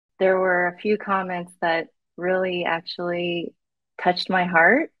there were a few comments that really actually touched my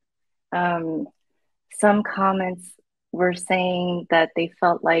heart. Um, some comments were saying that they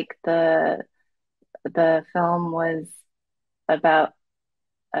felt like the film was about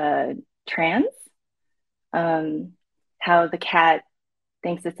uh, trans, um, how the cat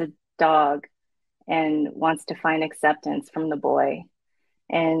thinks it's a dog and wants to find acceptance from the boy.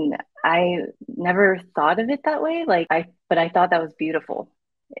 And I never thought of it that way. But I thought that was beautiful.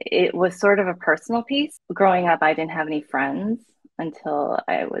 It was sort of a personal piece. Growing up, I didn't have any friends until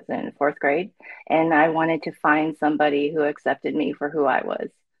I was in fourth grade. And I wanted to find somebody who accepted me for who I was.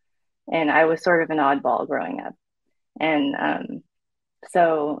 And I was sort of an oddball growing up. And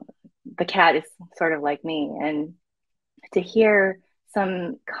so the cat is sort of like me. And to hear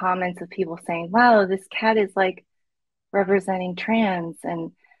some comments of people saying, wow, this cat is like representing trans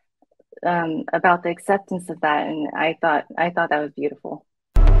and about the acceptance of that. And I thought that was beautiful.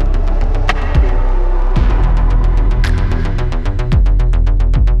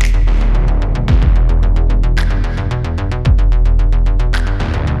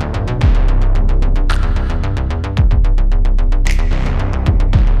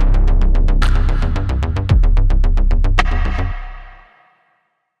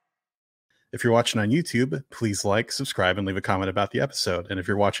 If you're watching on YouTube, please like, subscribe, and leave a comment about the episode. And if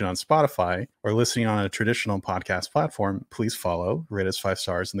you're watching on Spotify or listening on a traditional podcast platform, please follow, rate us 5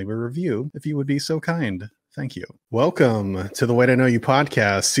 stars, and leave a review if you would be so kind. Thank you. Welcome to the Way to Know You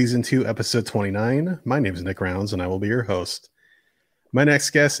podcast, Season 2, Episode 29. My name is Nick Rounds, and I will be your host. My next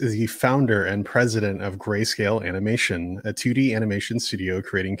guest is the founder and president of Grayscale Animation, a 2D animation studio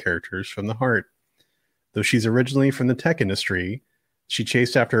creating characters from the heart. Though she's originally from the tech industry, she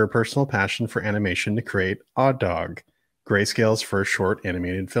chased after her personal passion for animation to create Odd Dog, Greyscale's first short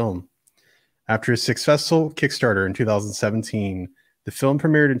animated film. After a successful Kickstarter in 2017, the film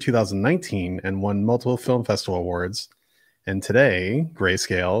premiered in 2019 and won multiple film festival awards. And today,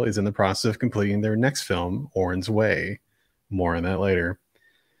 Greyscale is in the process of completing their next film, Oren's Way. More on that later.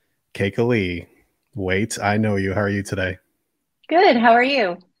 Keika Lee, wait, I know you. How are you today? Good. How are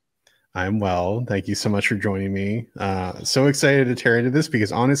you? I'm well. Thank you so much for joining me. So excited to tear into this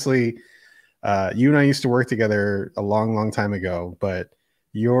because honestly, you and I used to work together a long, long time ago, but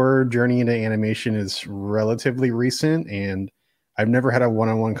your journey into animation is relatively recent and I've never had a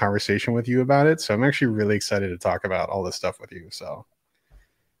one-on-one conversation with you about it. So I'm actually really excited to talk about all this stuff with you. So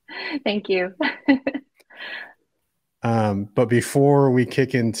Thank you. But before we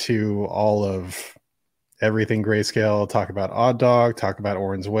kick into all of everything Grayscale, talk about Odd Dog, talk about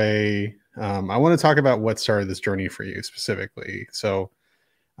Oren's Way. I want to talk about what started this journey for you specifically. So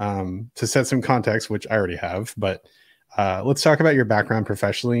to set some context, which I already have, but let's talk about your background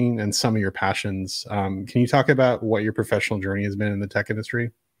professionally and some of your passions. Can you talk about what your professional journey has been in the tech industry?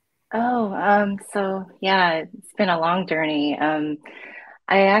 So yeah, it's been a long journey.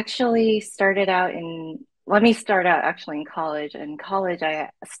 I actually started out let me start out actually in college. In college, I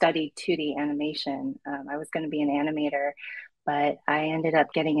studied 2D animation. I was going to be an animator, but I ended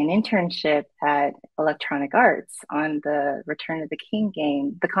up getting an internship at Electronic Arts on the Return of the King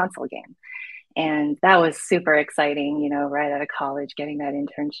game, the console game. And that was super exciting, right out of college, getting that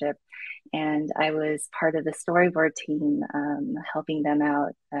internship. And I was part of the storyboard team, helping them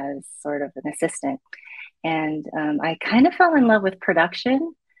out as sort of an assistant. And I kind of fell in love with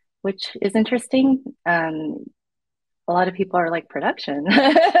production, which is interesting. A lot of people are like production,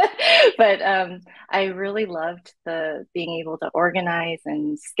 but I really loved the being able to organize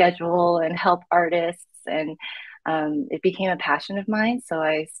and schedule and help artists, and it became a passion of mine. So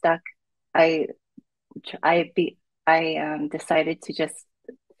I stuck. I I be I decided to just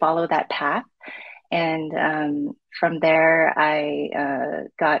follow that path, and from there I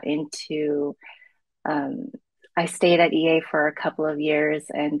got into um, I stayed at EA for a couple of years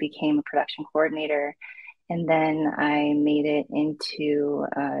and became a production coordinator. And then I made it into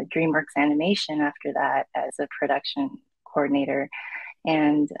DreamWorks Animation after that as a production coordinator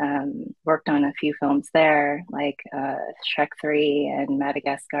and worked on a few films there, like Shrek 3 and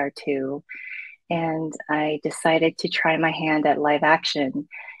Madagascar 2. And I decided to try my hand at live action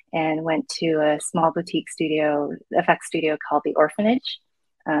and went to a small boutique studio, effects studio called The Orphanage,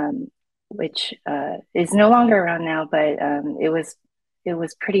 um, which is no longer around now, but it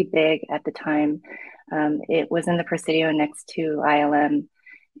was pretty big at the time. It was in the Presidio next to ILM,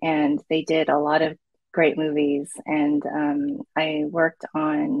 and they did a lot of great movies. And I worked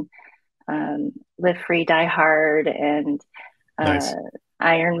on Live Free, Die Hard, and uh, Nice.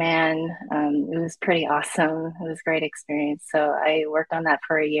 Iron Man. It was pretty awesome. It was a great experience. So I worked on that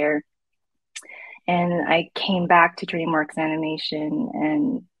for a year, and I came back to DreamWorks Animation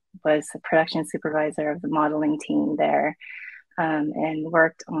and was a production supervisor of the modeling team there, and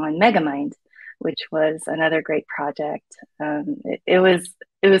worked on Megamind, which was another great project. It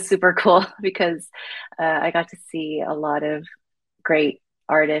was super cool because I got to see a lot of great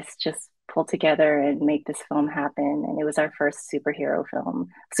artists just pull together and make this film happen. And it was our first superhero film,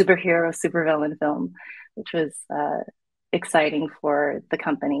 superhero, supervillain film, which was exciting for the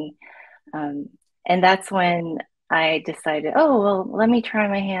company. Um, and that's when I decided, oh, well, let me try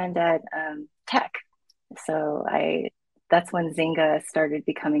my hand at tech. So that's when Zynga started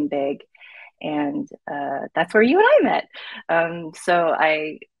becoming big. And that's where you and I met. So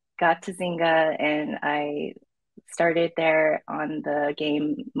I got to Zynga and I started there on the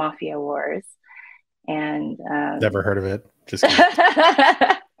game Mafia Wars. And Never heard of it. Just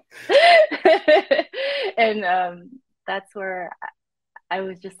kidding. and that's where I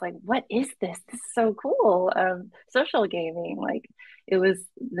was just like, what is this? This is so cool. Social gaming, like it was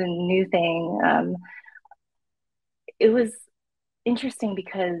the new thing. It was interesting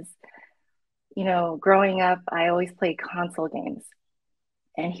because, growing up, I always played console games.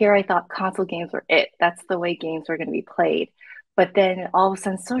 And here I thought console games were it. That's the way games were going to be played. But then all of a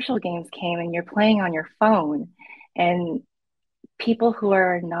sudden, social games came and you're playing on your phone. And people who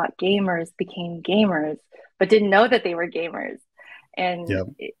are not gamers became gamers, but didn't know that they were gamers. And Yep.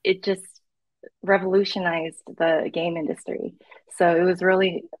 it just revolutionized the game industry. So it was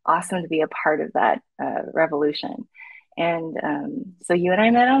really awesome to be a part of that revolution. And so you and I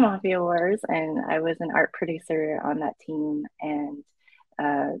met on Mafia Wars, and I was an art producer on that team. And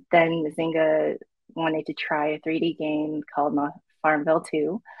then Zynga wanted to try a 3D game called Farmville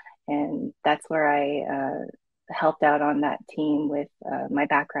 2. And that's where I helped out on that team with my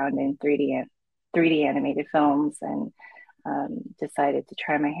background in 3D animated films, and decided to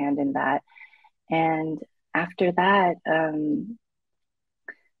try my hand in that. And after that,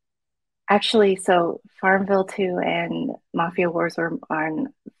 actually, so Farmville 2 and Mafia Wars were on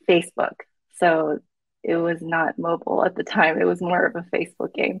Facebook. So it was not mobile at the time. It was more of a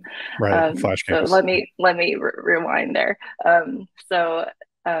Facebook game. Right. Flash So games. let me rewind there. So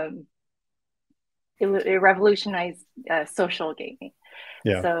it revolutionized social gaming.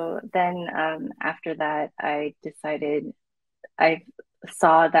 Yeah. So then after that, I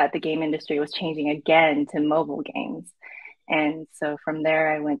saw that the game industry was changing again to mobile games. And so from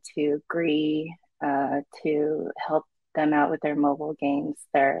there, I went to Gree to help them out with their mobile games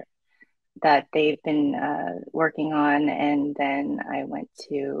that they've been working on. And then I went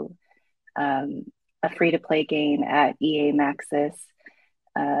to a free to play game at EA Maxis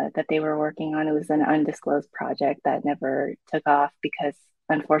that they were working on. It was an undisclosed project that never took off because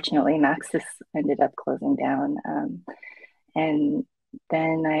unfortunately Maxis ended up closing down. And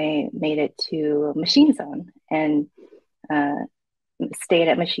then I made it to Machine Zone and uh, stayed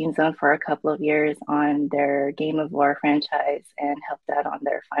at Machine Zone for a couple of years on their Game of War franchise and helped out on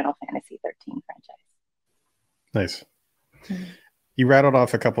their Final Fantasy 13 Nice. franchise. You rattled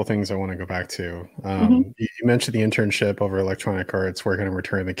off a couple things I want to go back to. Mm-hmm. You mentioned the internship over Electronic Arts, working on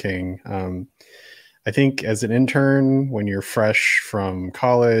Return of the King. I think as an intern, when you're fresh from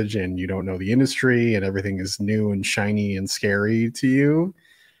college and you don't know the industry and everything is new and shiny and scary to you,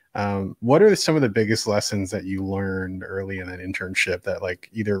 what are some of the biggest lessons that you learned early in that internship that like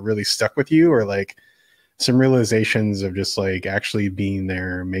either really stuck with you or like some realizations of just like actually being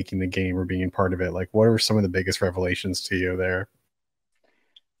there, making the game or being part of it? Like, what are some of the biggest revelations to you there?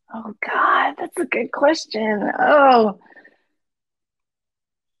 Oh God, that's a good question. Oh,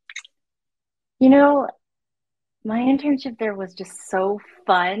 you know, my internship there was just so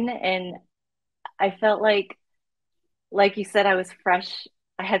fun, and I felt like you said, I was fresh.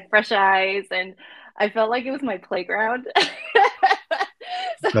 I had fresh eyes, and I felt like it was my playground.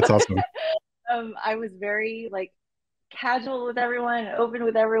 So That's awesome. I was very like casual with everyone, open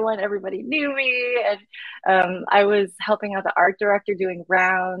with everyone. Everybody knew me, and I was helping out the art director doing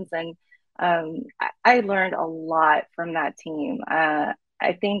rounds, and I learned a lot from that team.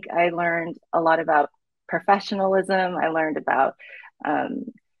 I think I learned a lot about professionalism. I learned about um,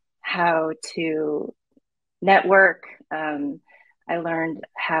 how to network. I learned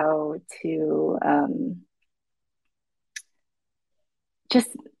how to just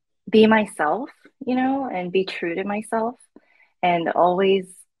be myself, and be true to myself, and always,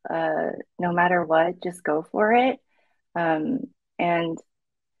 no matter what, just go for it. Um, and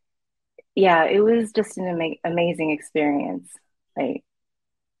yeah, it was just an amazing experience. Like,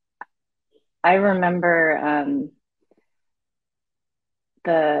 I remember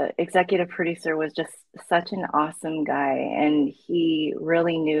the executive producer was just such an awesome guy, and he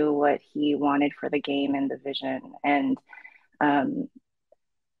really knew what he wanted for the game and the vision. And um,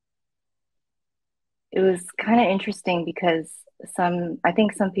 it was kind of interesting because I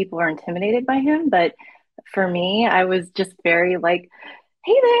think some people are intimidated by him, but for me, I was just very like,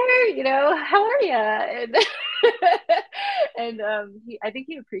 hey there, how are you? And I think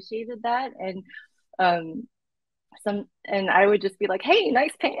he appreciated that. And um, and I would just be like, hey,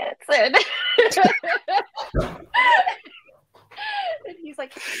 nice pants. And, and he's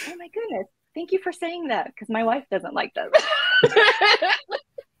like, oh my goodness, thank you for saying that because my wife doesn't like them.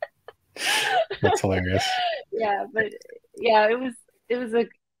 That's hilarious. Yeah, but yeah, it was a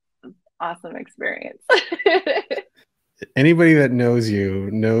awesome experience. Anybody that knows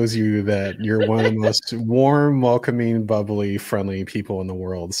you that you're one of the most warm, welcoming, bubbly, friendly people in the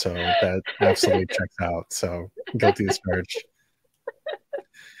world. So that absolutely checks out. So guilty as charged.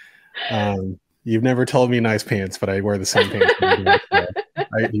 You've never told me nice pants, but I wear the same pants. So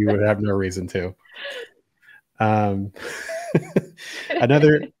you would have no reason to. Um,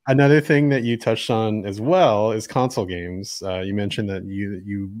 another thing that you touched on as well is console games. You mentioned that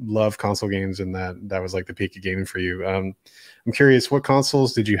you love console games, and that was like the peak of gaming for you. I'm curious, what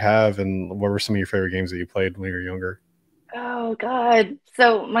consoles did you have, and what were some of your favorite games that you played when you were younger? Oh God.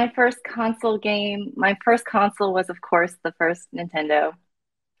 So my first console was of course the first Nintendo.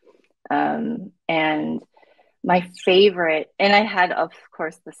 And my favorite, and I had of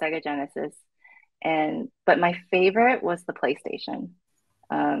course the Sega Genesis, but my favorite was the PlayStation.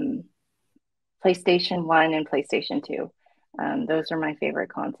 Um, PlayStation 1 and PlayStation 2. Those are my favorite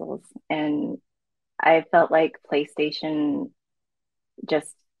consoles. And I felt like PlayStation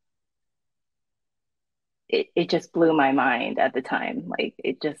just it just blew my mind at the time. Like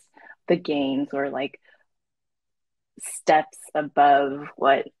the games were like steps above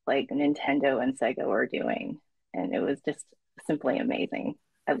what like Nintendo and Sega were doing. And it was just simply amazing.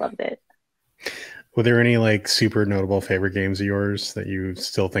 I loved it. Were there any like super notable favorite games of yours that you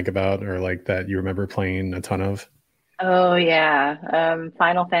still think about, or like that you remember playing a ton of? Oh yeah.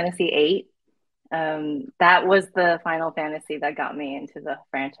 Final Fantasy 8. That was the Final Fantasy that got me into the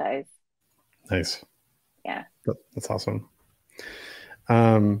franchise. Nice. Yeah. That's awesome.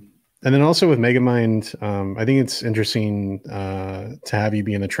 Um, and then also with Megamind, I think it's interesting to have you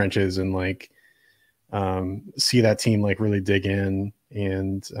be in the trenches and like see that team like really dig in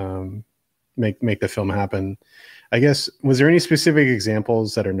and make the film happen. I guess, was there any specific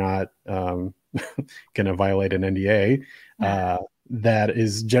examples that are not going to violate an NDA that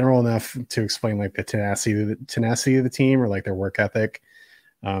is general enough to explain like the tenacity of the team or like their work ethic,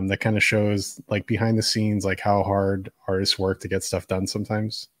 that kind of shows like behind the scenes like how hard artists work to get stuff done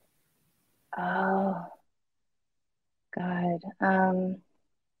sometimes? Oh God.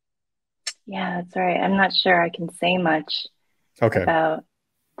 Yeah, that's right. I'm not sure I can say much Okay, about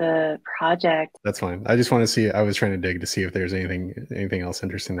the project. that's fine. I just want to see. I was trying to dig to see if there's anything else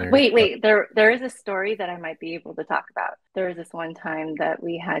interesting there. Wait, But wait. There is a story that I might be able to talk about. There was this one time that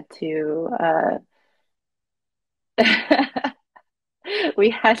we had to we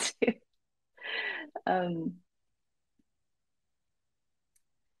had to um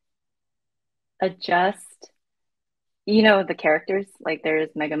adjust, the characters. Like there's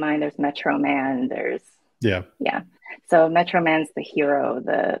Megamind, there's Metro Man, there's yeah, yeah. So Metro Man's the hero,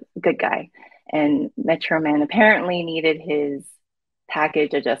 the good guy. And Metro Man apparently needed his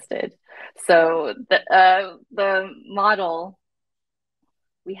package adjusted. So the model,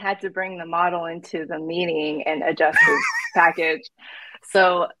 we had to bring the model into the meeting and adjust his package.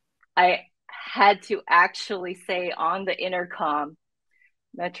 So I had to actually say on the intercom,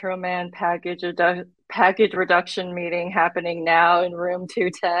 Metro Man package reduction meeting happening now in room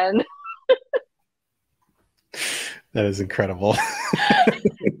 210. that is incredible.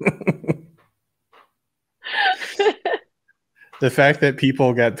 The fact that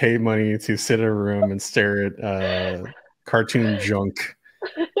people got paid money to sit in a room and stare at cartoon junk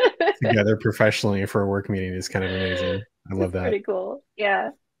together professionally for a work meeting is kind of amazing. I love It's that. pretty cool.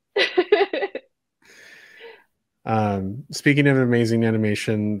 Yeah. Speaking of amazing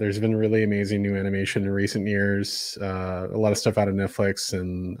animation, there's been really amazing new animation in recent years. A lot of stuff out of Netflix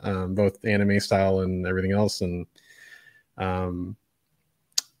and both anime style and everything else. And um,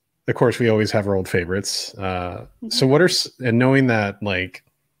 of course, we always have our old favorites. So, and knowing that, like,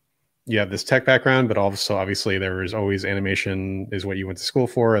 you have this tech background, but also obviously there was always animation is what you went to school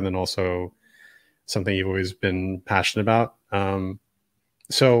for, and then also something you've always been passionate about.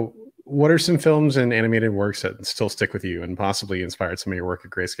 So, what are some films and animated works that still stick with you and possibly inspired some of your work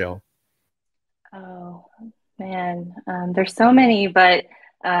at Grayscale? Oh man, there's so many, but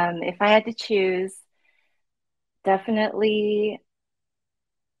if I had to choose, definitely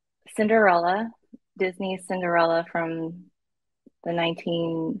Cinderella, Disney's Cinderella from the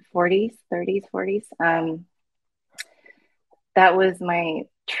 1940s, 30s, 40s. That was my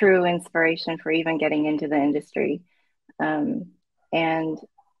true inspiration for even getting into the industry. And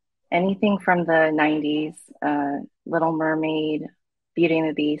anything from the 90s, Little Mermaid, Beauty and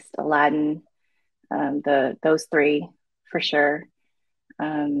the Beast, Aladdin, those three for sure.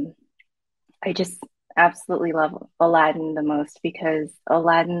 Um, I just absolutely love Aladdin the most because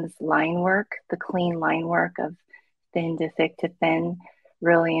Aladdin's line work, the clean line work of thin to thick to thin,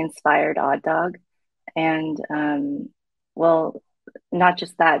 really inspired Odd Dog. And well, not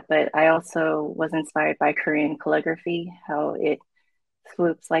just that, but I also was inspired by Korean calligraphy, how it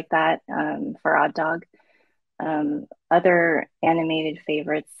swoops like that for Odd Dog. Other animated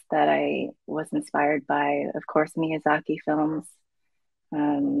favorites that I was inspired by, of course, Miyazaki films.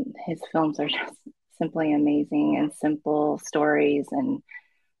 His films are just simply amazing and simple stories and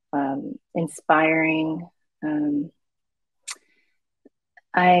inspiring.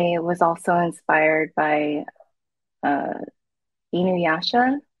 I was also inspired by uh,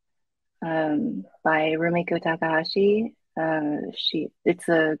 Inuyasha by Rumiko Takahashi. It's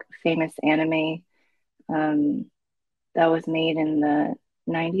a famous anime um, that was made in the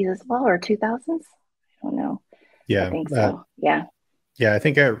 90s as well, or 2000s. I don't know. I Yeah. think so. Yeah. Yeah, I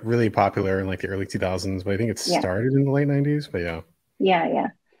think it got really popular in like the early 2000s, but I think it Yeah. started in the late 90s. But yeah. Yeah. Yeah.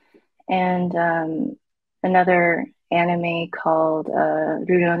 And another anime called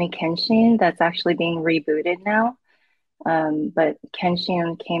Rurouni Kenshin that's actually being rebooted now. But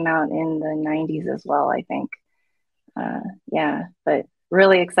Kenshin came out in the 90s as well, I think. Yeah, but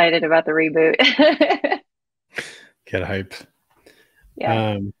really excited about the reboot. Get hype. Yeah.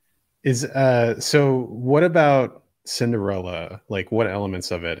 Um, so what about Cinderella? Like what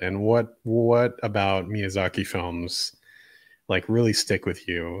elements of it and what about Miyazaki films like really stick with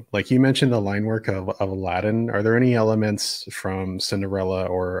you? Like you mentioned the line work of Aladdin. Are there any elements from Cinderella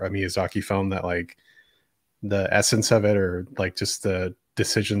or a Miyazaki film that like the essence of it or like just the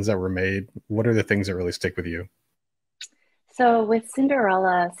decisions that were made? What are the things that really stick with you? So with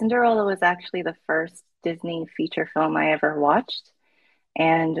Cinderella, Cinderella was actually the first Disney feature film I ever watched.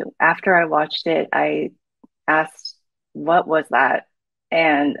 And after I watched it, I asked, what was that?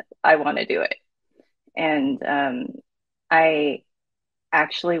 And I want to do it. And I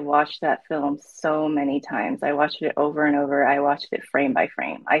actually watched that film so many times. I watched it over and over. I watched it frame by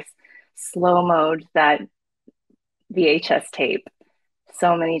frame. I slow mode that VHS tape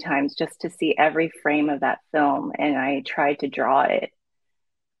so many times just to see every frame of that film. And I tried to draw it.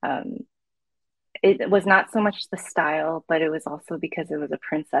 Um, it was not so much the style, but it was also because it was a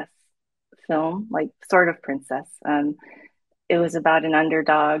princess film, like sort of princess. It was about an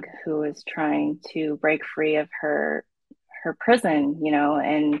underdog who was trying to break free of her prison, you know,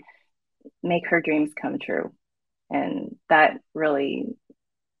 and make her dreams come true. And that really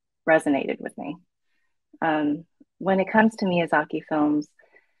resonated with me. When it comes to Miyazaki films,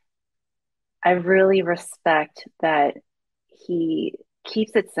 I really respect that he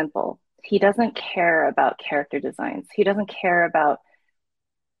keeps it simple. He doesn't care about character designs. He doesn't care about,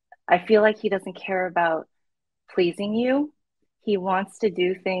 I feel like he doesn't care about pleasing you. He wants to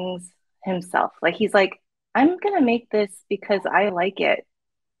do things himself. Like he's like, I'm going to make this because I like it.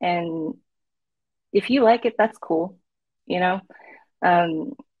 And if you like it, that's cool. You know,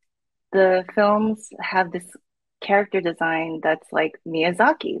 um, the films have this character design that's like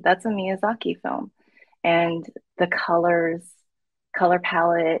Miyazaki. That's a Miyazaki film. And the colors, color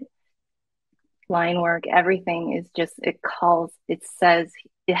palette, line work, everything is just, it says,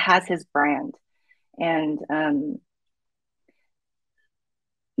 it has his brand. And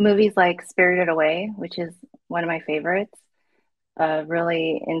movies like Spirited Away, which is one of my favorites,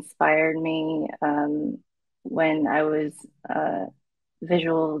 really inspired me when I was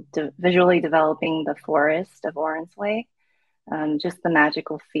visually developing the forest of Oren's Way. Just the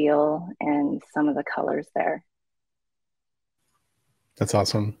magical feel and some of the colors there. That's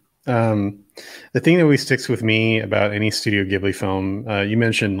awesome. The thing that always sticks with me about any Studio Ghibli film, you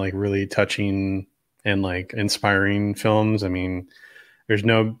mentioned like really touching and like inspiring films. I mean, there's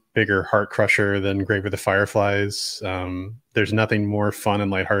no bigger heart crusher than Grave of the Fireflies. There's nothing more fun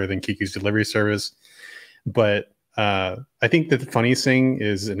and lighthearted than Kiki's Delivery Service. But I think that the funniest thing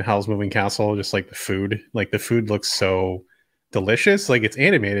is in Howl's Moving Castle, just like the food. Like the food looks so delicious. Like it's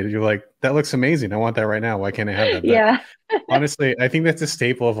animated. You're like, that looks amazing. I want that right now. Why can't I have that? But Yeah. honestly, I think that's a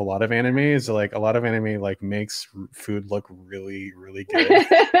staple of a lot of anime. Is like a lot of anime like makes food look really, really good.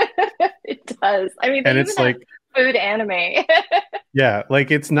 It does. I mean, And they even it's have like, food anime. yeah,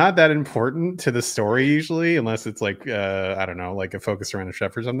 like it's not that important to the story usually, unless it's like I don't know, like a focus around a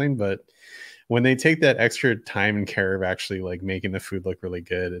chef or something. But when they take that extra time and care of actually like making the food look really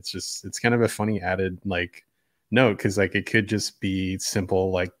good, it's kind of a funny added like note, because like it could just be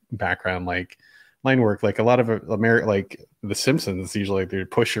simple like background like line work, like a lot of America, like The Simpsons usually they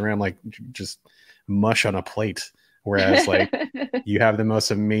push around like just mush on a plate, whereas like you have the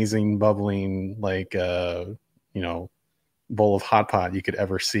most amazing bubbling like you know bowl of hot pot you could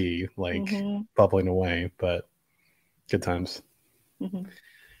ever see, like Hmm. bubbling away. But good times. Hmm.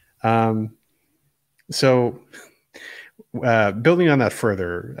 um so building on that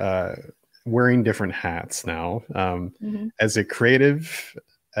further, wearing different hats now, Hmm. as a creative,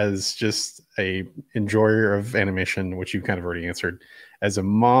 as just a enjoyer of animation, which you kind of already answered, as a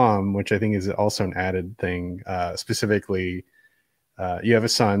mom, which I think is also an added thing, specifically, you have a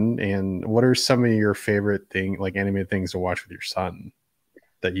son, and what are some of your favorite like animated things to watch with your son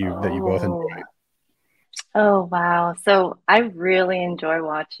that you both Oh, enjoy? oh wow. So I really enjoy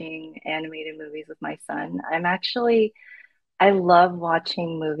watching animated movies with my son. I love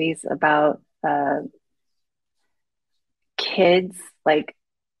watching movies about kids, like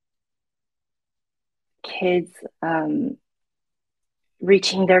kids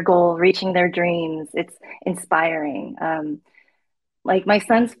reaching their goal, reaching their dreams. It's inspiring. Like my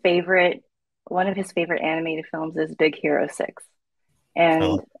son's favorite, one of his favorite animated films is Big Hero 6. I And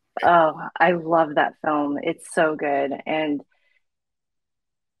love oh, I love that film. It's so good. And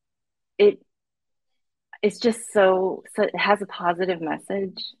it it's just so it has a positive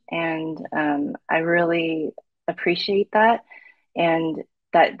message. And I really appreciate that. And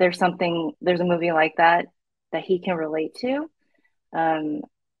that there's a movie like that that he can relate to. Um,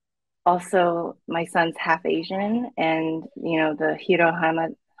 Also, my son's half Asian, and the hero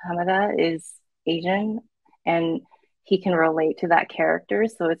Hamada is Asian, and he can relate to that character,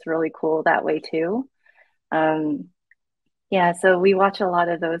 so it's really cool that way too. Um, yeah, so we watch a lot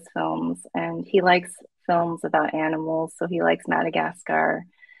of those films, and he likes films about animals, so he likes Madagascar.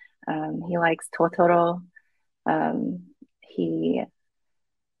 He likes Totoro. Um, he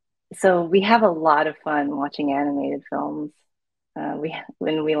So we have a lot of fun watching animated films.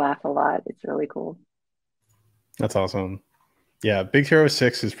 When we laugh a lot, it's really cool. That's awesome. Yeah, Big Hero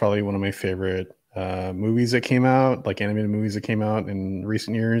 6 is probably one of my favorite movies that came out, like animated movies that came out in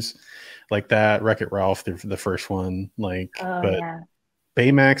recent years. Like that, Wreck-It Ralph, the first one, like, Oh but yeah.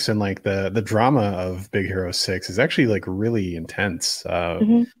 Baymax and like the drama of Big Hero 6 is actually like really intense.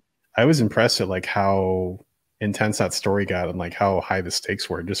 Hmm. I was impressed at like how intense that story got and like how high the stakes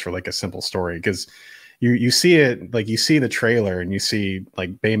were just for like a simple story, because you see it, like you see the trailer and you see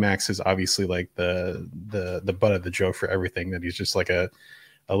like Baymax is obviously like the butt of the joke for everything, that he's just like a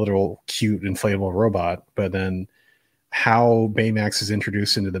little cute inflatable robot. But then how Baymax is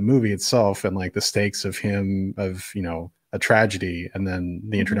introduced into the movie itself, and like the stakes of him, of a tragedy, and then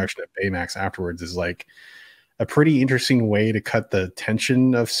the Hmm. introduction of Baymax afterwards is like a pretty interesting way to cut the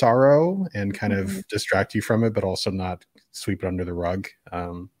tension of sorrow and kind Hmm. of distract you from it, but also not sweep it under the rug.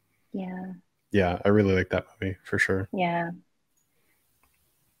 Yeah. Yeah, I really like that movie for sure. Yeah.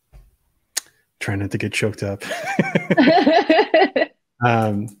 Trying not to get choked up.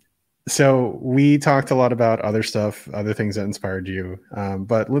 um, so we talked a lot about other stuff, other things that inspired you,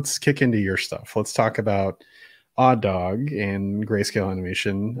 but let's kick into your stuff. Let's talk about Odd Dog and Grayscale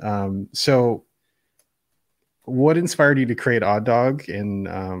Animation. So what inspired you to create Odd Dog, and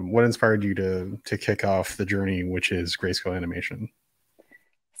what inspired you to kick off the journey, which is Grayscale Animation?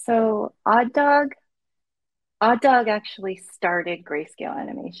 So Odd Dog actually started Grayscale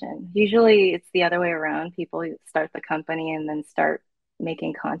Animation. Usually it's the other way around. People start the company and then start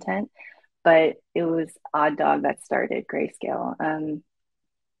making content, but it was Odd Dog that started Grayscale.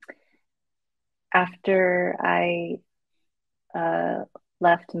 After I uh,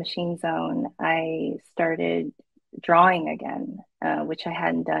 left Machine Zone, I started drawing again, which I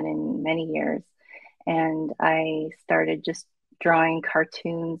hadn't done in many years. And I started just drawing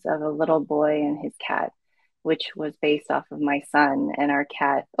cartoons of a little boy and his cat, which was based off of my son and our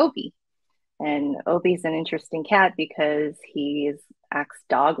cat, Opie. And Opie's an interesting cat because acts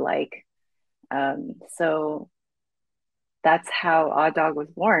dog-like. So that's how Odd Dog was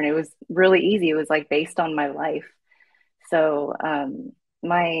born. It was really easy. It was like based on my life. So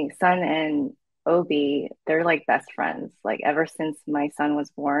my son and Obi, they're like best friends. Like ever since my son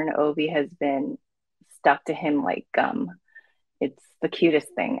was born, Obi has been stuck to him like gum. It's the cutest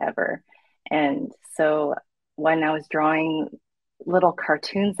thing ever. And so when I was drawing little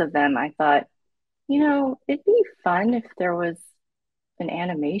cartoons of them, I thought, it'd be fun if there was an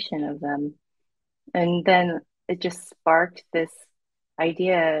animation of them. And then it just sparked this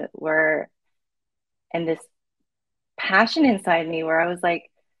idea and this passion inside me where I was like,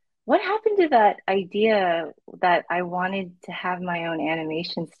 what happened to that idea that I wanted to have my own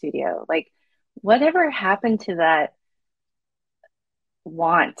animation studio? Like, whatever happened to that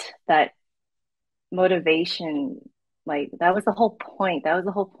want, that motivation? Like, that was the whole point. That was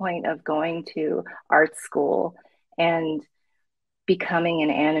the whole point of going to art school and becoming an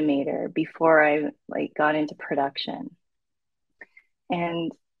animator before I like got into production.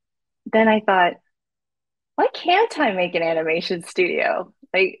 And then I thought, why can't I make an animation studio?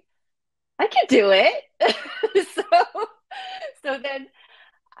 Like, I could do it. so so then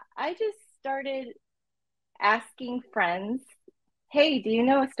I just started asking friends, hey, do you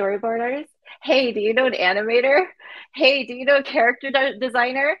know a storyboard artist? Hey, do you know an animator? Hey, do you know a character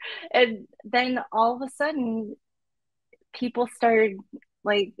designer? And then all of a sudden, people started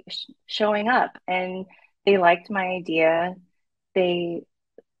like showing up and they liked my idea. They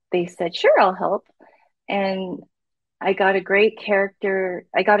they said, sure, I'll help. And I got a great storyboard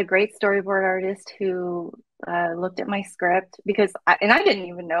artist who looked at my script and I didn't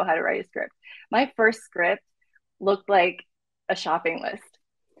even know how to write a script. My first script looked like a shopping list.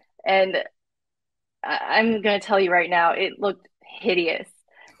 And I'm going to tell you right now, it looked hideous.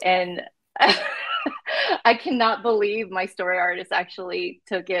 And I cannot believe my story artist actually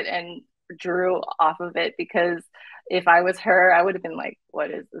took it and drew off of it, because if I was her, I would have been like,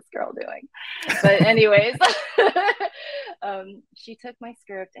 what is this girl doing? But anyways, she took my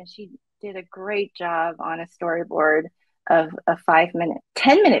script and she did a great job on a storyboard of a 5 minute,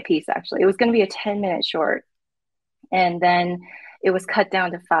 10-minute piece. Actually, it was going to be a 10-minute short, and then it was cut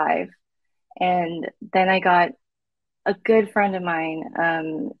down to five. And then I got a good friend of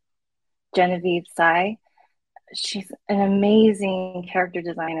mine, Genevieve Tsai. She's an amazing character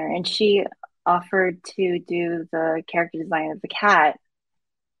designer, and she offered to do the character design of the cat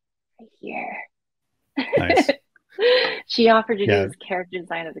right here. Nice. She offered to do Yeah. this character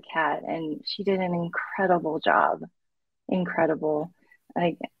design of the cat, and she did an incredible job. Incredible.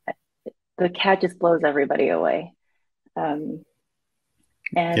 Like, the cat just blows everybody away. Um,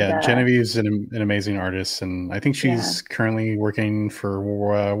 and Yeah, Genevieve's an amazing artist, and I think yeah. she's currently working for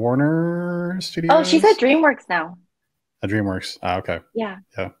Warner Oh, she's at Studios, DreamWorks now. DreamWorks. Ah, okay. Yeah,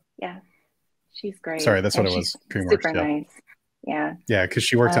 Yeah. yeah. She's great, Sorry, that's what and it she's was. DreamWorks. super Yeah. nice. Yeah. Yeah, because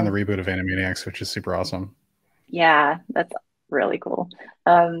she worked on the Um, reboot of Animaniacs, which is super awesome. yeah, that's really cool.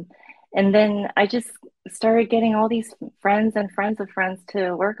 Um, and then I just started getting all these friends and friends of friends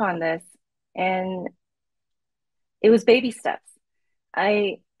to work on this, and it was baby steps.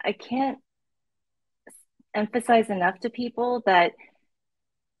 I can't emphasize enough to people that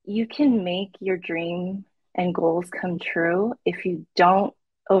you can make your dream and goals come true if you don't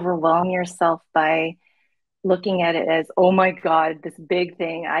overwhelm yourself by looking at it as, oh my God, this big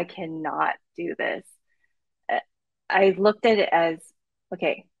thing, I cannot do this. I looked at it as,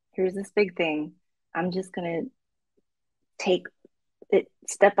 okay, here's this big thing. I'm just going to take it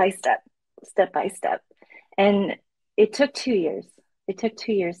step by step, step by step. And it took 2 years. It took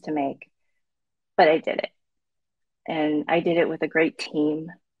 2 years to make, but I did it. And I did it with a great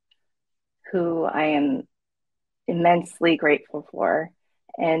team who I am immensely grateful for.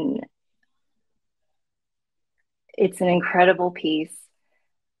 And it's an incredible piece.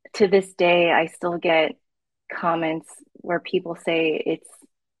 To this day, I still get comments where people say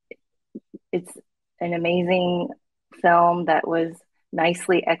it's an amazing film that was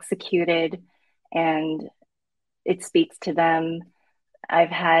nicely executed and it speaks to them. I've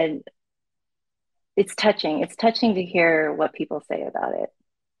had it's touching. It's touching to hear what people say about it.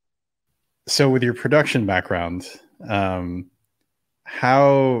 So, with your production background, um,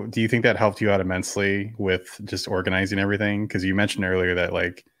 how do you think that helped you out immensely with just organizing everything? Because you mentioned earlier that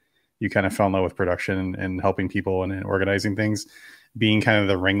like you kind of fell in love with production and helping people and organizing things, being kind of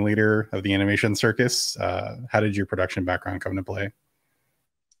the ringleader of the animation circus. How did your production background come to play?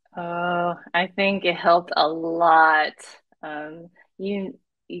 Oh, I think it helped a lot. Um, you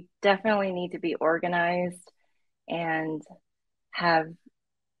you definitely need to be organized and have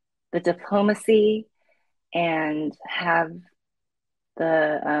the diplomacy and have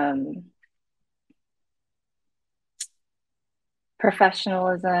the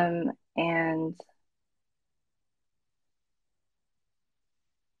professionalism, and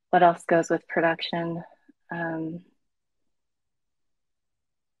what else goes with production? Um,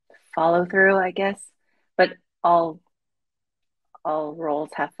 Follow through, I guess. But all all roles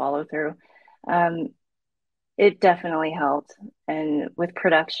have follow through. Um, it definitely helped. And with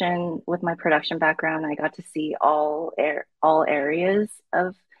my production background, I got to see all areas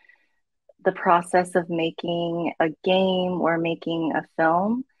of the process of making a game or making a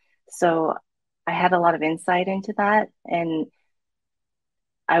film. So I had a lot of insight into that. And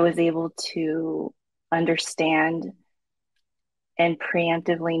I was able to understand and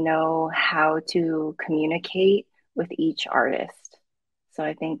preemptively know how to communicate with each artist. So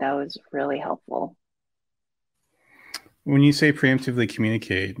I think that was really helpful. When you say preemptively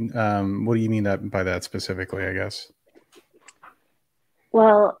communicate, what do you mean that by that specifically, I guess?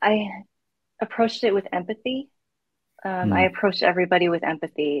 Well, I approached it with empathy. I Hmm. approached everybody with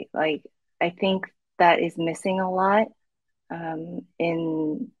empathy. Like, I think that is missing a lot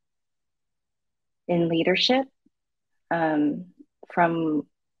in leadership um, from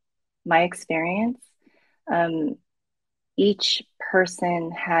my experience. Um, each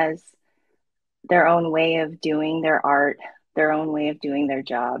person has their own way of doing their art, their own way of doing their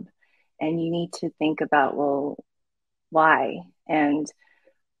job. And you need to think about, well, why and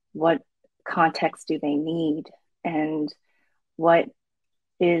what context do they need and what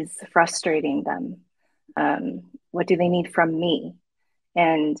is frustrating them? What do they need from me?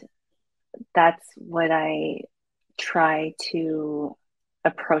 And that's what I try to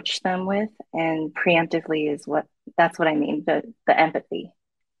approach them with. And preemptively is what that's what I mean, the empathy.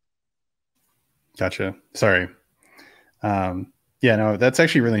 Gotcha. Sorry. Yeah, no, that's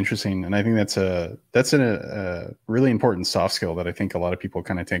actually really interesting, and I think that's a really important soft skill that I think a lot of people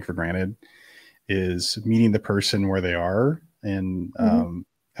kind of take for granted is meeting the person where they are and Mm-hmm.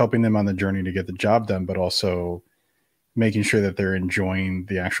 helping them on the journey to get the job done, but also making sure that they're enjoying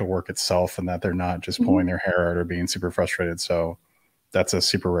the actual work itself and that they're not just Mm-hmm. pulling their hair out or being super frustrated. So that's a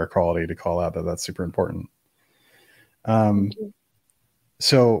super rare quality to call out that that's super important. Thank Um, you.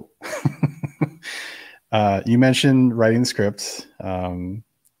 so you mentioned writing scripts.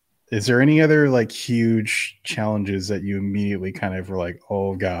 Is there any other like huge challenges that you immediately kind of were like,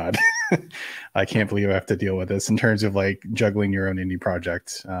 oh God, I can't believe I have to deal with this in terms of like juggling your own indie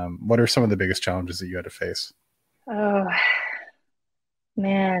project? What are some of the biggest challenges that you had to face? Oh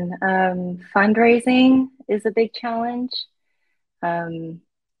man, fundraising is a big challenge. Um,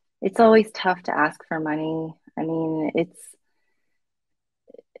 it's always tough to ask for money. I mean,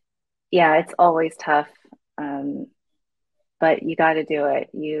 yeah, it's always tough. Um, but you got to do it.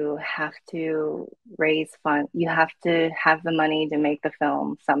 You have to raise fund. You have to have the money to make the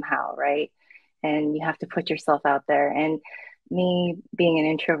film somehow, right? And you have to put yourself out there. And me being an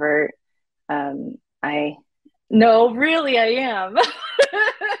introvert, I no, really, I am.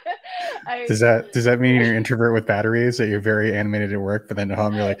 I Does that mean you're an introvert with batteries that you're very animated at work, but then at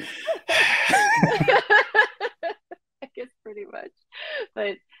home you're like, I guess pretty much.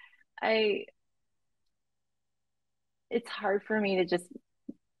 But I it's hard for me to just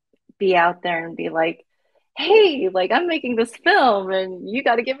be out there and be like, hey, like I'm making this film and you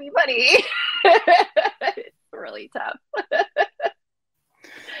got to give me money. It's really tough.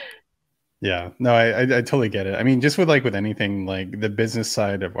 yeah, no, I totally get it. I mean, just with like with anything, like the business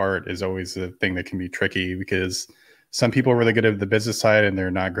side of art is always the thing that can be tricky because some people are really good at the business side and they're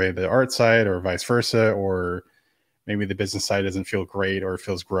not great at the art side, or vice versa, or maybe the business side doesn't feel great or it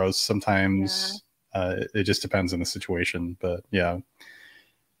feels gross Yeah. sometimes. It just depends on the situation. But yeah,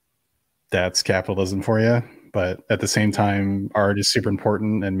 that's capitalism for you. But at the same Yeah. time, art is super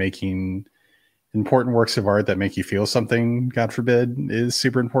important, and making important works of art that make you feel something, God forbid, is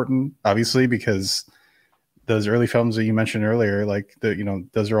super important, obviously, because those early films that you mentioned earlier, like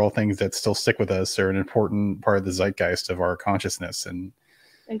those are all things that still stick with us. They're an important part of the zeitgeist of our consciousness. And,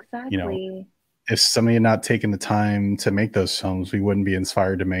 you know, Exactly. if somebody had not taken the time to make those films, we wouldn't be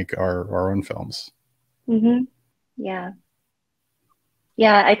inspired to make our own films. Mm-hmm. Yeah.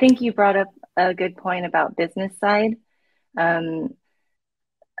 Yeah. I think you brought up a good point about business side. Um,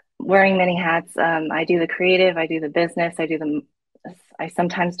 Wearing many hats. I do the creative, I do the business, I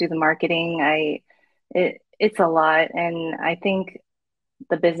sometimes do the marketing. It's a lot. And I think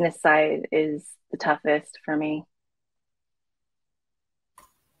the business side is the toughest for me.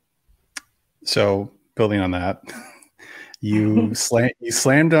 So building on that, you slam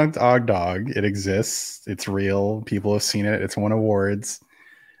dunked Og Dog. It exists. It's real. People have seen it. It's won awards.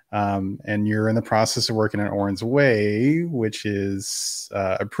 And you're in the process of working on Oren's Way, which is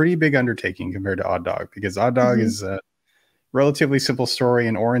a pretty big undertaking compared to Odd Dog, because Odd Dog Hmm. is a relatively simple story,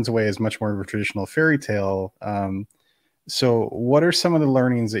 and Oren's Way is much more of a traditional fairy tale. So, what are some of the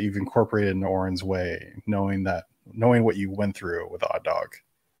learnings that you've incorporated in Oren's Way, knowing what you went through with Odd Dog?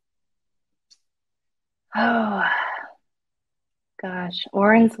 Oh gosh,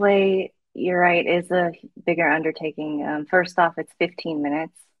 Oren's Way, you're right, is a bigger undertaking. First off, it's 15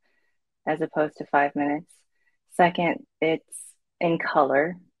 minutes as opposed to 5 minutes. Second, it's in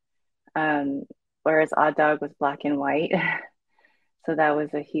color, um, whereas Odd Dog was black and white. So that was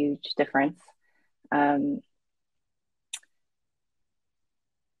a huge difference. Um,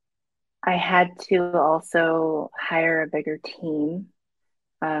 I had to also hire a bigger team.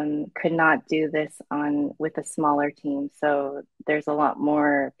 Could not do this on with a smaller team. So there's a lot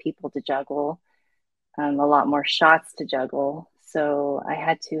more people to juggle, a lot more shots to juggle. So I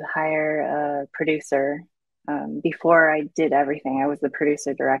had to hire a producer. Before I did everything, I was the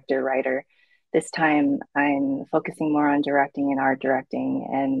producer, director, writer. This time I'm focusing more on directing and art directing,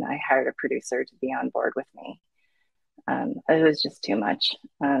 and I hired a producer to be on board with me. It was just too much.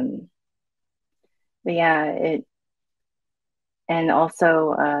 But yeah, it and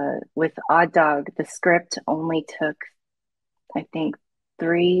also with Odd Dog, the script only took, I think,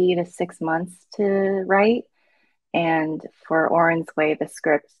 3 to 6 months to write. And for Oren's Way, the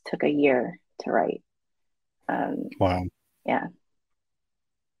script took a year to write. Um, Wow. yeah,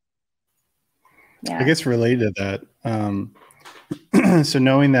 I yeah. guess related to that, so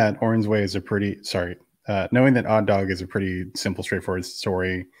knowing that Orange Way is a pretty sorry, knowing that Odd Dog is a pretty simple, straightforward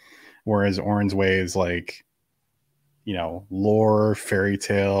story, whereas Orange Way is like, lore, fairy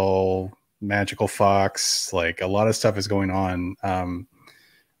tale, magical fox, like a lot of stuff is going on.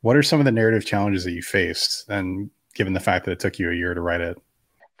 What are some of the narrative challenges that you faced, and given the fact that it took you a year to write it?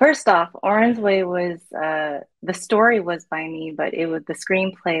 First off, Oren's Way was the story was by me, but it was the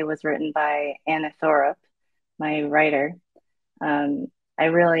screenplay was written by Anna Thorup, my writer. Um, I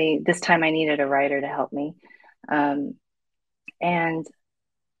really this time I needed a writer to help me, and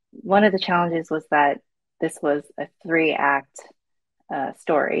one of the challenges was that this was a 3 act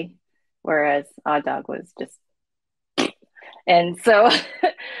story, whereas Odd Dog was just, and so,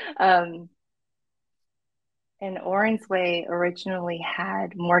 um, and Oren's Way originally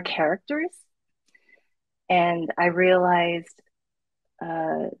had more characters, and I realized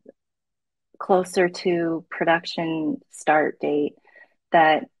uh, closer to production start date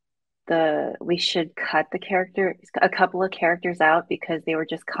that the we should cut a couple of characters out because they were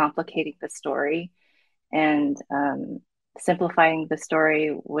just complicating the story and simplifying the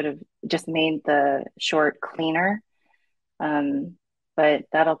story would have just made the short cleaner. Um, but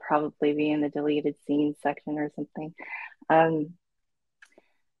that'll probably be in the deleted scenes section or something. Um,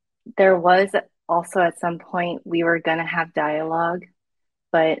 there was also at some point we were going to have dialogue,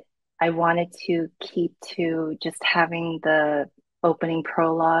 but I wanted to keep to just having the opening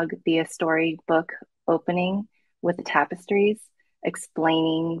prologue be a storybook opening with the tapestries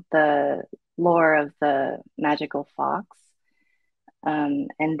explaining the lore of the magical fox.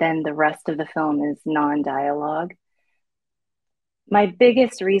 And then the rest of the film is non dialogue. My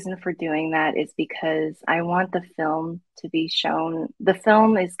biggest reason for doing that is because I want the film to be shown. The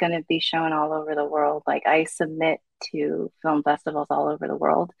film is going to be shown all over the world. Like I submit to film festivals all over the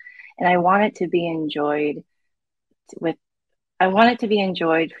world, and I want it to be enjoyed with. I want it to be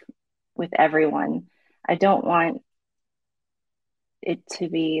enjoyed with everyone. I don't want it to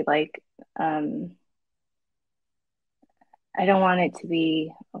be like. I don't want it to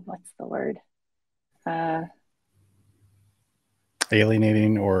be. What's the word? Uh,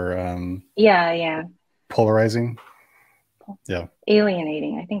 Alienating or yeah, yeah. polarizing? Yeah.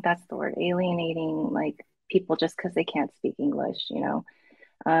 Alienating. I think that's the word. Alienating like people just because they can't speak English.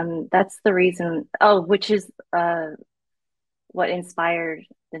 That's the reason. Oh, which is what inspired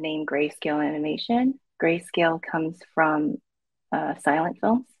the name Grayscale Animation. Grayscale comes from silent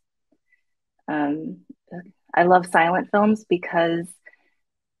films. Um, I love silent films because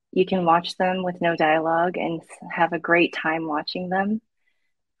you can watch them with no dialogue and have a great time watching them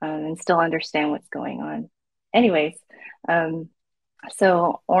and still understand what's going on. Anyways, um,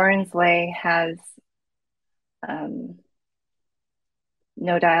 so Oren's Way has um,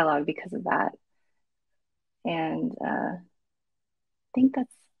 no dialogue because of that, and I think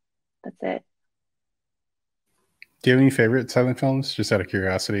that's it. Do you have any favorite silent films? Just out of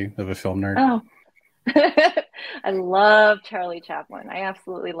curiosity, of a film nerd. Oh, I love Charlie Chaplin. I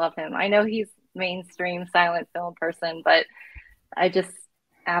absolutely love him. I know he's mainstream silent film person, but I just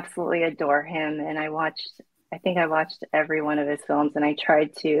absolutely adore him. And I think I watched every one of his films. And I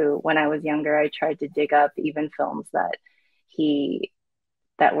tried to, when I was younger, I tried to dig up even films he,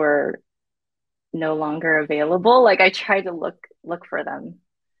 that were no longer available. Like I tried to look for them.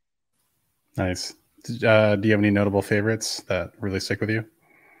 Nice. Do you have any notable favorites that really stick with you?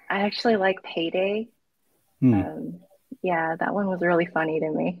 I actually like Payday. Hmm. Um, yeah, that one was really funny to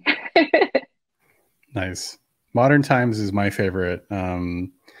me. Nice. Modern Times is my favorite.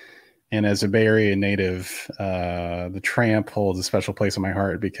 And as a Bay Area native, The Tramp holds a special place in my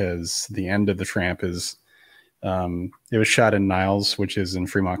heart because the end of The Tramp is, it was shot in Niles, which is in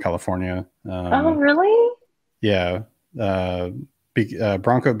Fremont, California. Oh, really? Yeah. Uh,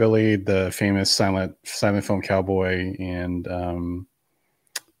 Bronco Billy, the famous silent film cowboy, and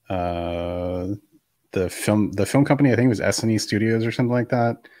uh, the film company, I think it was S&E Studios or something like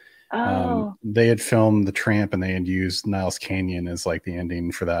that. Oh, They had filmed The Tramp and they had used Niles Canyon as like the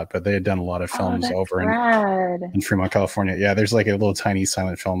ending for that, but they had done a lot of oh, films that's over rad. in Fremont, California. Yeah, there's like a little tiny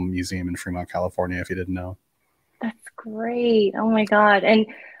silent film museum in Fremont, California, if you didn't know. That's great. Oh my God. And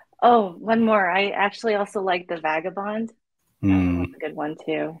oh, one more. I actually also like The Vagabond. That one was Mm, a good one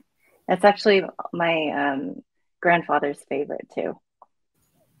too. That's actually my grandfather's favorite too.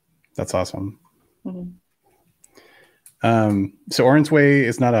 that's awesome. Mhm. So Orange Way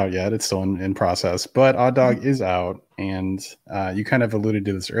is not out yet; it's still in process. But Odd Dog Mhm. is out, and you kind of alluded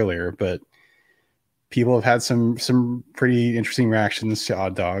to this earlier, but people have had some pretty interesting reactions to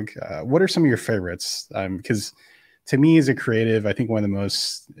Odd Dog. What are some of your favorites? Because to me, as a creative, I think one of the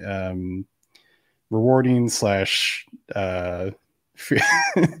most rewarding slash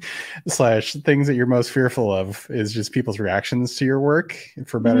slash things that you're most fearful of is just people's reactions to your work,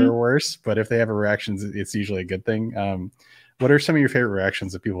 for better or Mhm. worse. But if they have a reactions, it's usually a good thing. What are some of your favorite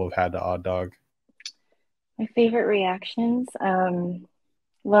reactions that people have had to Odd Dog? My favorite reactions.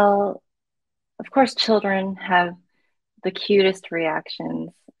 Well, of course, children have the cutest reactions.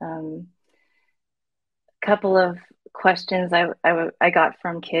 A couple of questions I got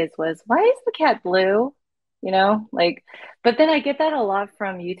from kids was, "Why is the cat blue?" Like, but then I get that a lot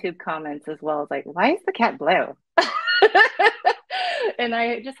from YouTube comments as well. It's like, "Why is the cat blue?" And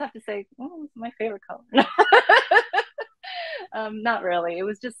I just have to say, "Oh, it's my favorite color." Not really. It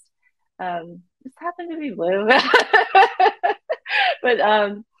was just happened to be blue. But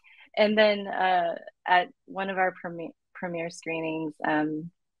and then at one of our premiere screenings,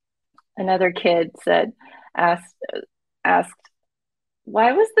 another kid said, asked asked,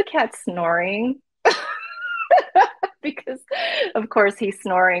 why was the cat snoring? Because of course he's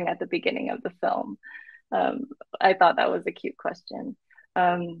snoring at the beginning of the film. Um, I thought that was a cute question.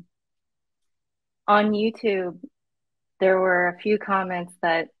 Um, on YouTube, there were a few comments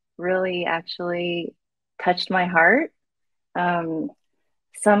that really actually touched my heart. Um,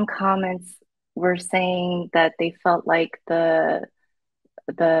 some comments were saying that they felt like the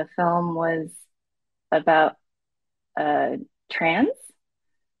film was about uh, trans,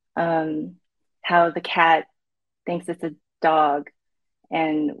 um, how the cat thinks it's a dog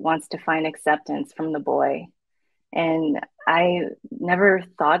and wants to find acceptance from the boy. And I never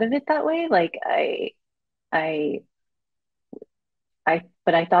thought of it that way. Like I,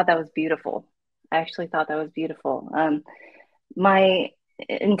 but I thought that was beautiful. I actually thought that was beautiful. My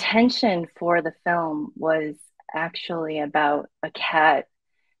intention for the film was actually about a cat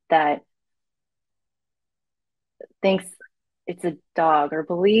that thinks it's a dog or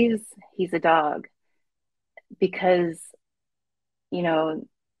believes he's a dog because, you know,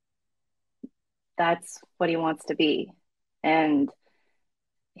 that's what he wants to be. And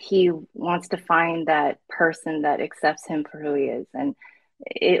he wants to find that person that accepts him for who he is. And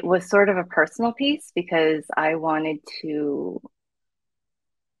it was sort of a personal piece because I wanted to,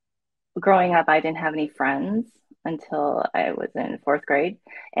 growing up, I didn't have any friends until I was in fourth grade.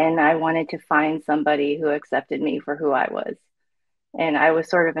 And I wanted to find somebody who accepted me for who I was. And I was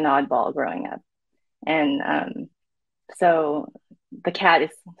sort of an oddball growing up. And so the cat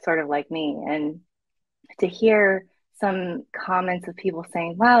is sort of like me. And to hear some comments of people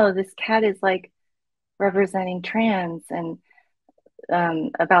saying, wow, this cat is like representing trans and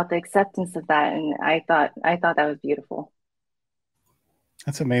about the acceptance of that. And I thought that was beautiful.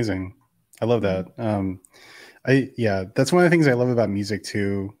 That's amazing. I love Mm-hmm. that. Yeah, that's one of the things I love about music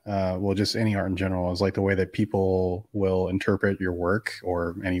too. Well, just any art in general is like the way that people will interpret your work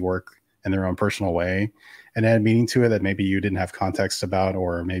or any work in their own personal way and add meaning to it that maybe you didn't have context about,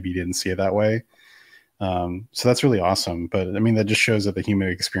 or maybe you didn't see it that way. So that's really awesome. But I mean, that just shows that the human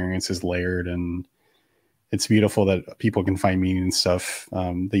experience is layered, and it's beautiful that people can find meaning in stuff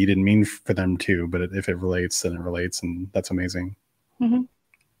that you didn't mean for them to, but if it relates, then it relates. And that's amazing. Mm-hmm.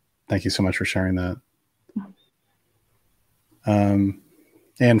 Thank you so much for sharing that. Um,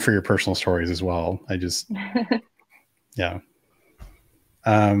 and for your personal stories as well. Yeah.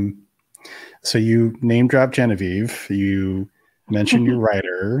 Um, so you name drop Genevieve. You mentioned your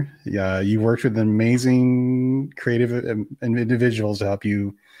writer. You worked with amazing creative individuals to help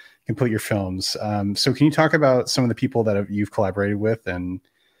you complete your films. So can you talk about some of the people that you've collaborated with and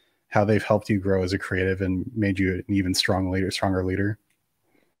how they've helped you grow as a creative and made you an even stronger leader?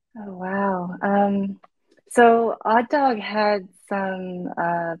 Oh, wow. So Odd Dog had some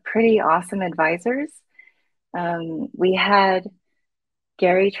pretty awesome advisors. We had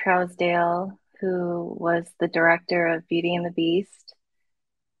Gary Trousdale, who was the director of Beauty and the Beast,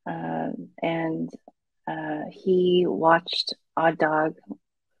 and he watched Odd Dog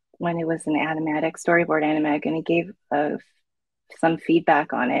when it was an animatic, storyboard animatic, and he gave some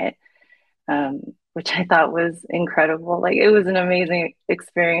feedback on it, which I thought was incredible. Like it was an amazing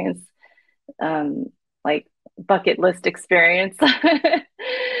experience, um, like bucket list experience.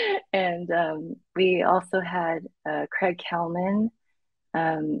 And we also had Craig Kelman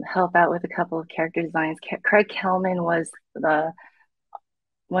help out with a couple of character designs. Craig Kelman was the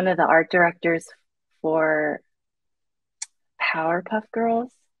one of the art directors for Powerpuff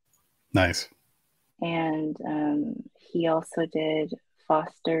Girls, Nice. and he also did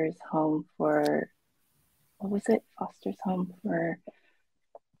Foster's Home for what was it? Foster's Home for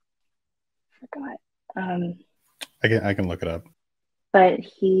forgot. Um, I can look it up. but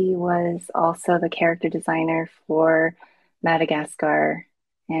he was also the character designer for Madagascar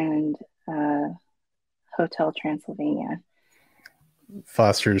and uh, Hotel Transylvania.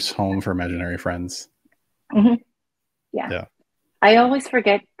 Foster's Home for Imaginary Friends. Mm-hmm. Yeah. Yeah. I always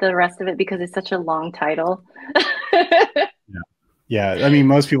forget the rest of it because it's such a long title. Yeah. Yeah. I mean,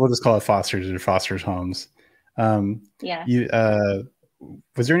 most people just call it Foster's or Foster's Homes. Yeah. You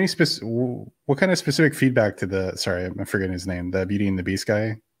was there any specific? What kind of specific feedback to the? Sorry, I'm forgetting his name. The Beauty and the Beast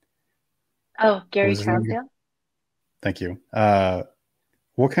guy. Oh, What Gary was his name again? Trousdale. Thank you.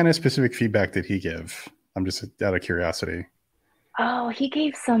 What kind of specific feedback did he give? I'm just out of curiosity. Oh, he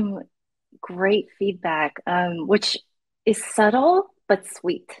gave some great feedback, which is subtle but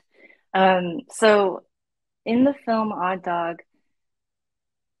sweet. So in the film Odd Dog,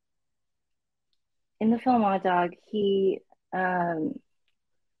 he um,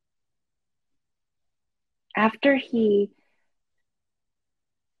 after he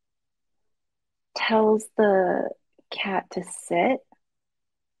tells the cat to sit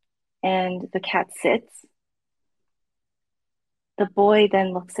and the cat sits, the boy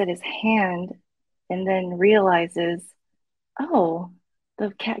then looks at his hand and then realizes, oh,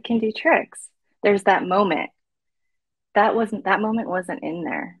 the cat can do tricks. There's that moment. That moment wasn't in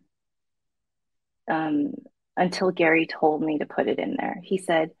there um, until Gary told me to put it in there. He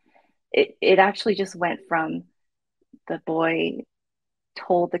said it actually just went from the boy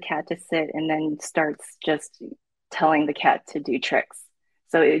told the cat to sit and then starts just telling the cat to do tricks.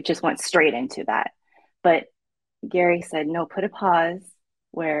 So it just went straight into that. But Gary said, no, put a pause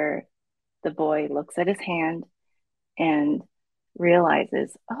where the boy looks at his hand and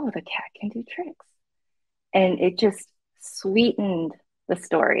realizes, oh, the cat can do tricks. And it just sweetened the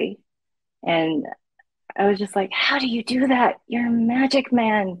story. And I was just like, how do you do that? You're a magic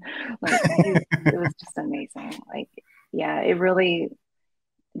man. Like, it was just amazing. Like, yeah, it really,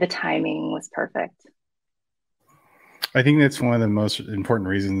 the timing was perfect. I think that's one of the most important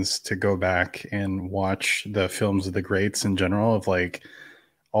reasons to go back and watch the films of the greats in general, of like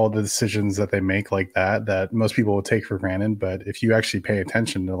all the decisions that they make like that most people will take for granted. But if you actually pay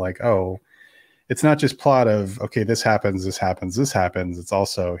attention to like, oh, it's not just plot of, okay, this happens, this happens, this happens. It's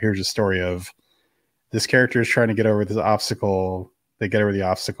also, here's a story of this character is trying to get over this obstacle. They get over the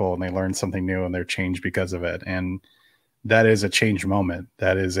obstacle and they learn something new and they're changed because of it. And that is a change moment.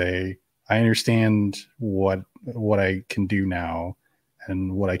 That is I understand what I can do now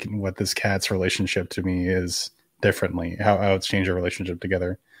and what this cat's relationship to me is differently, how it's changed our relationship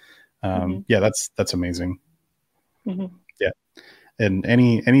together. Mm-hmm. Yeah, that's amazing. Mm-hmm. Yeah. And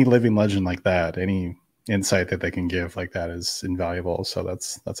any living legend like that, any insight that they can give like that is invaluable. So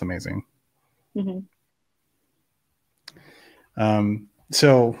that's amazing. Mm-hmm.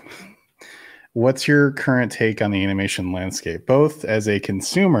 So what's your current take on the animation landscape, both as a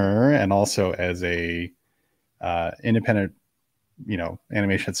consumer and also as a independent,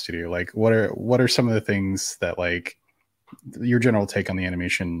 animation studio? Like, what are some of the things that, like, your general take on the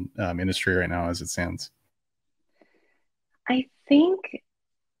animation industry right now as it stands? I think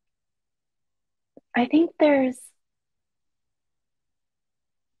I think there's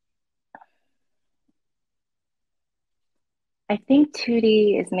I think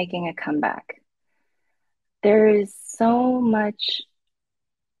 2D is making a comeback. There is so much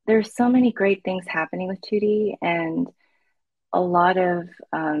there's so many great things happening with 2D and a lot of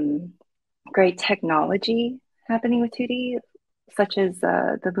great technology happening with 2D, such as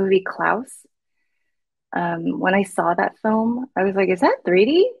the movie Klaus. When I saw that film, I was like, is that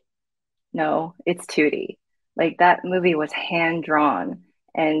 3D? No, it's 2D. Like that movie was hand drawn,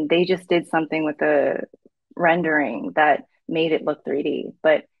 and they just did something with the rendering that made it look 3D.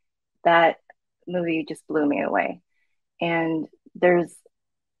 But that movie just blew me away. And there's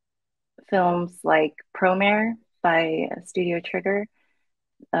films like Promare by Studio Trigger.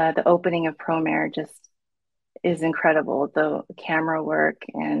 The opening of Promare just is incredible. The camera work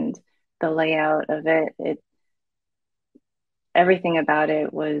and the layout of it, everything about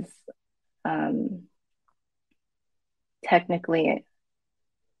it was um, technically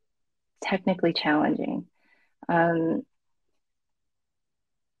technically challenging. Um,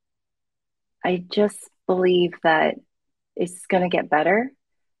 I just believe that it's going to get better,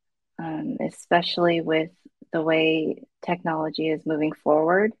 especially with the way technology is moving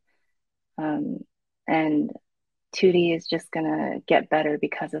forward. Um, and 2D is just going to get better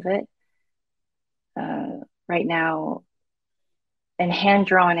because of it. Right now, and hand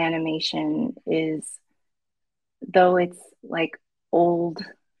drawn animation is, though it's like old,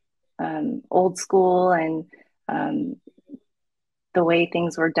 old school, and um, the way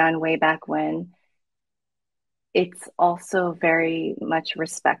things were done way back when, it's also very much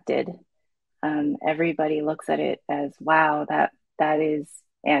respected. Everybody looks at it as, wow, that is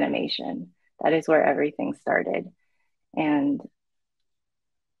animation. That is where everything started, and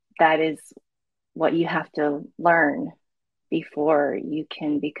that is what you have to learn before you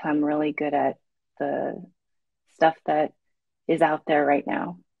can become really good at the stuff that is out there right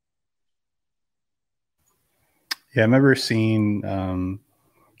now. Yeah, I remember seeing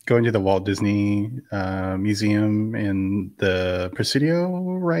going to the Walt Disney Museum in the Presidio,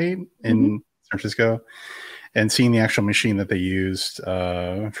 right, Mm-hmm. in San Francisco, and seeing the actual machine that they used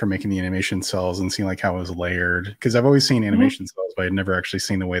for making the animation cells and seeing like how it was layered. Because I've always seen Mm-hmm. animation cells, but I'd never actually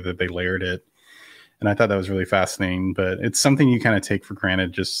seen the way that they layered it. And I thought that was really fascinating. But it's something you kind of take for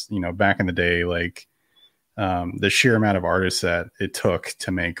granted. Just back in the day, like the sheer amount of artists that it took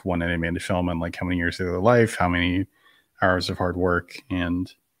to make one animated film, and like how many years of their life, how many hours of hard work,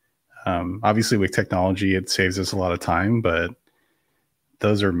 and obviously with technology, it saves us a lot of time, but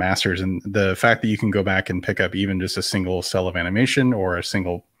those are masters. And the fact that you can go back and pick up even just a single cell of animation or a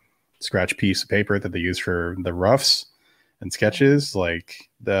single scratch piece of paper that they use for the roughs and sketches, like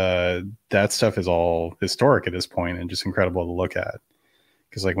that stuff is all historic at this point and just incredible to look at.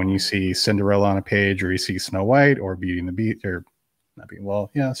 Because like when you Yeah. see Cinderella on a page, or you see Snow White or Beauty and the Beast, or not Beauty, well,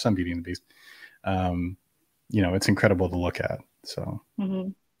 yeah, some Beauty and the Beast, um, it's incredible to look at. So, Mm-hmm.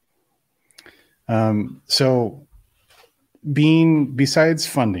 so being besides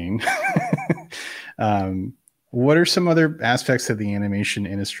funding, um, what are some other aspects of the animation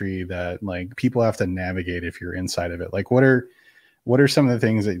industry that like people have to navigate if you're inside of it? Like, what are some of the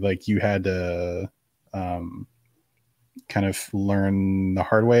things that like you had to um, kind of learn the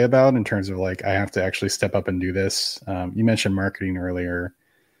hard way about in terms of like I have to actually step up and do this? You mentioned marketing earlier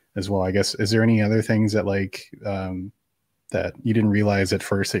as well. I guess is there any other things that like that you didn't realize at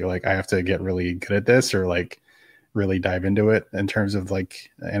first that you're like I have to get really good at this, or like really dive into it in terms of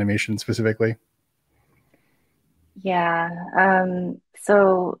like animation specifically? Yeah.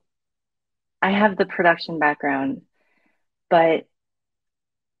 So I have the production background, but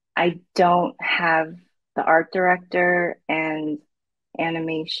I don't have the art director and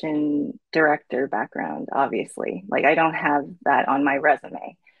animation director background, obviously. Like, I don't have that on my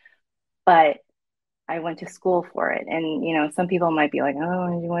resume, but I went to school for it. And, some people might be like,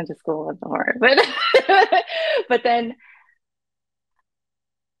 oh, you went to school for it. But then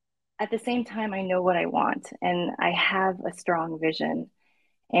at the same time, I know what I want and I have a strong vision.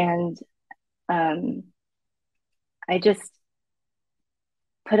 And um, I just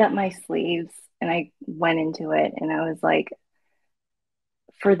put up my sleeves and I went into it and I was like,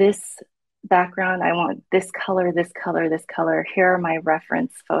 for this background, I want this color, this color, this color. Here are my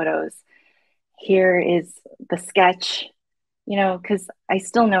reference photos. Here is the sketch, because I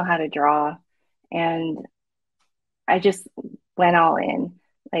still know how to draw. And I just went all in.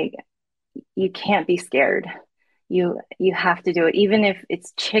 Like, you can't be scared. You have to do it, even if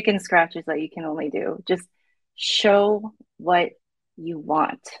it's chicken scratches that you can only do. Just show what you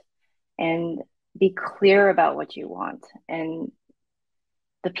want and be clear about what you want. And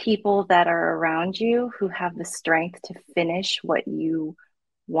the people that are around you who have the strength to finish what you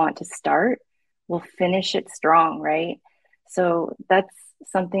want to start will finish it strong, right? So that's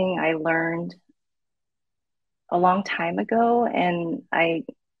something I learned a long time ago and I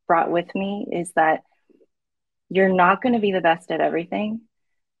brought with me, is that you're not going to be the best at everything,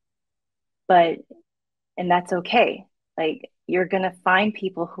 but and that's okay. Like, you're going to find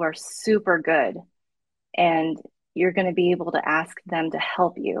people who are super good and you're going to be able to ask them to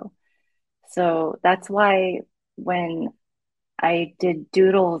help you. So that's why when I did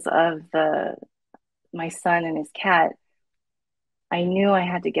doodles of the my son and his cat, I knew I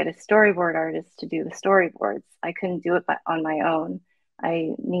had to get a storyboard artist to do the storyboards. I couldn't do it on my own.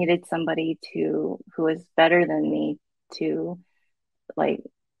 I needed somebody who was better than me to like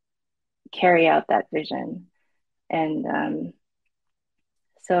carry out that vision. And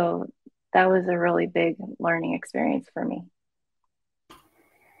so that was a really big learning experience for me.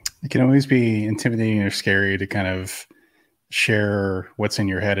 It can always be intimidating or scary to kind of share what's in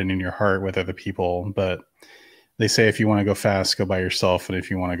your head and in your heart with other people. But they say if you want to go fast, go by yourself. And if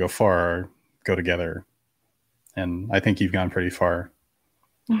you want to go far, go together. And I think you've gone pretty far.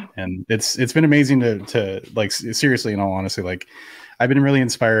 And it's been amazing to like, seriously, in all honesty, like I've been really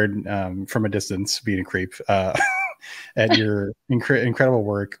inspired from a distance, being a creep, at your incredible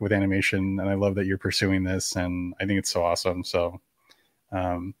work with animation. And I love that you're pursuing this. And I think it's so awesome. So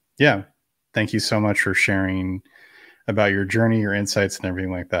yeah, thank you so much for sharing about your journey, your insights, and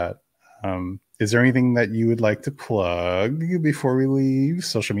everything like that. Is there anything that you would like to plug before we leave?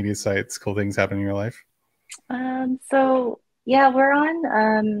 Social media sites, cool things happening in your life? So yeah, we're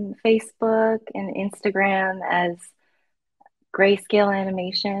on Facebook and Instagram as Grayscale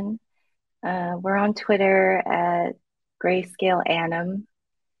Animation. We're on Twitter at Grayscale Anim,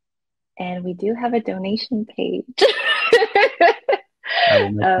 and we do have a donation page. I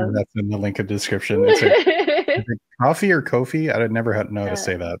will make sure um, that's in the link of the description. Is it coffee or Kofi? I'd never know how to uh,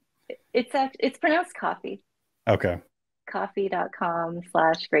 say that. it's pronounced coffee. Okay.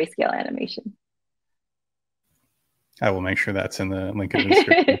 Coffee.com/Grayscale Animation. I will make sure that's in the link of the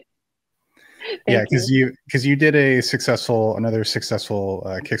description. Yeah, Thank you. because you did another successful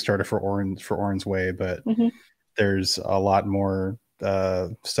Kickstarter for Oren's Way, but Hmm. there's a lot more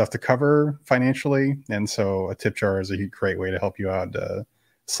stuff to cover financially, and so a tip jar is a great way to help you out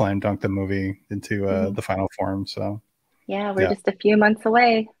slam dunk the movie into Hmm. the final form. So Yeah, we're yeah, just a few months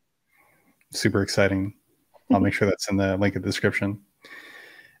away. super exciting. I'll make sure that's in the link in the description.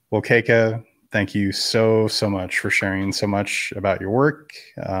 Well, Keika, thank you so much for sharing so much about your work,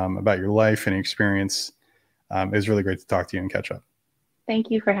 about your life and experience. It was really great to talk to you and catch up.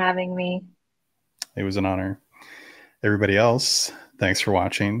 Thank you for having me. It was an honor. Everybody else, thanks for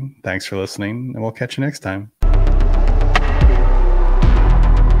watching. Thanks for listening, and we'll catch you next time.